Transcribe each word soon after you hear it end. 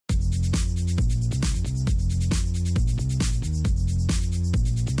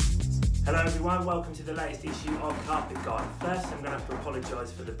Hello everyone, welcome to the latest issue of Carpet Guide. First, I'm going to have to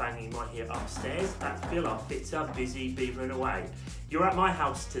apologise for the banging you might hear upstairs. That's Phil, our fitter, busy beavering away. You're at my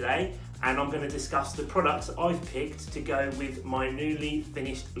house today and I'm going to discuss the products I've picked to go with my newly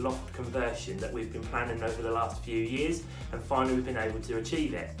finished loft conversion that we've been planning over the last few years, and finally we've been able to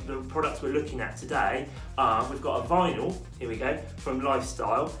achieve it. The products we're looking at today are, we've got a vinyl, here we go, from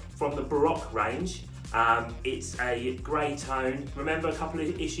Lifestyle, from the Baroque range. It's a grey tone. Remember a couple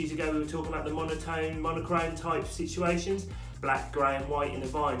of issues ago we were talking about the monochrome type situations? Black, grey and white in a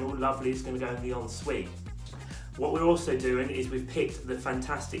vinyl, lovely, it's going to go in the ensuite. What we're also doing is we've picked the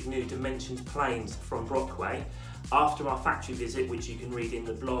fantastic new Dimensions planes from Brockway. After our factory visit, which you can read in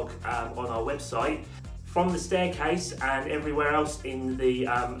the blog on our website, from the staircase and everywhere else in the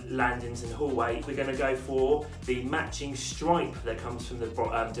landings and hallway, we're going to go for the matching stripe that comes from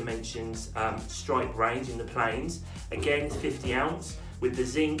the Dimensions stripe range in the planes. Again, it's 50 ounce, with the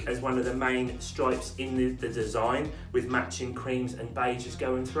zinc as one of the main stripes in the design, with matching creams and beiges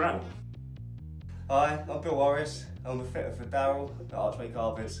going throughout. Hi, I'm Bill Warris. I'm the fitter for Darrell at Archway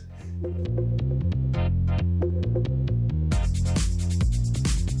Carpets.